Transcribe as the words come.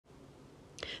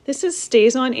This is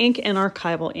Stazon ink and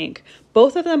Archival ink.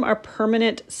 Both of them are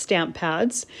permanent stamp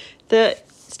pads. The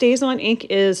Stazon ink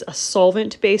is a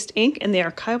solvent-based ink and the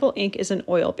Archival ink is an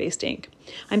oil-based ink.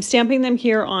 I'm stamping them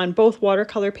here on both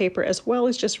watercolor paper as well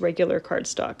as just regular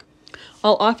cardstock.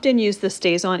 I'll often use the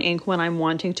Stazon ink when I'm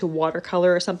wanting to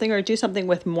watercolor or something or do something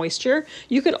with moisture.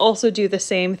 You could also do the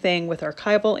same thing with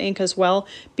Archival ink as well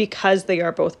because they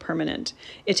are both permanent.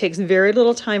 It takes very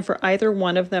little time for either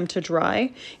one of them to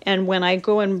dry, and when I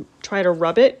go and try to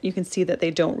rub it, you can see that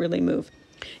they don't really move.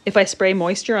 If I spray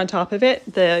moisture on top of it,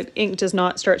 the ink does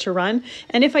not start to run.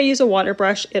 And if I use a water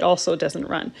brush, it also doesn't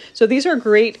run. So these are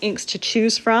great inks to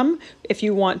choose from if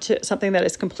you want something that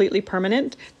is completely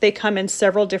permanent. They come in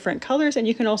several different colors, and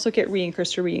you can also get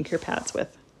reinkers to reink your pads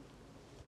with.